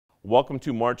Welcome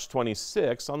to March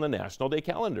 26 on the National Day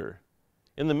calendar.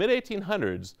 In the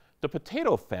mid-1800s, the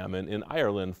potato famine in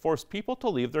Ireland forced people to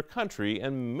leave their country,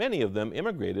 and many of them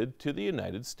immigrated to the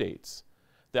United States.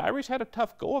 The Irish had a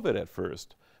tough go of it at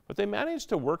first, but they managed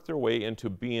to work their way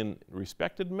into being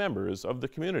respected members of the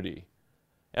community.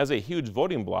 As a huge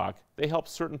voting bloc, they helped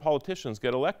certain politicians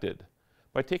get elected.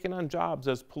 By taking on jobs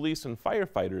as police and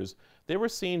firefighters, they were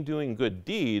seen doing good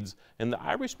deeds, and the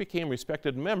Irish became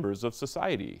respected members of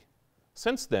society.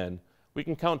 Since then, we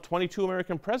can count 22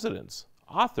 American presidents,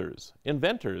 authors,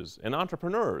 inventors, and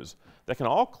entrepreneurs that can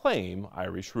all claim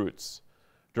Irish roots.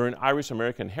 During Irish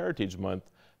American Heritage Month,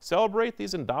 celebrate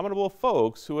these indomitable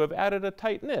folks who have added a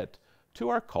tight knit to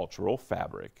our cultural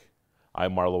fabric.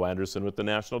 I'm Marlo Anderson with the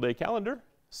National Day Calendar.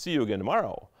 See you again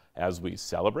tomorrow as we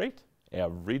celebrate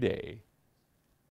every day.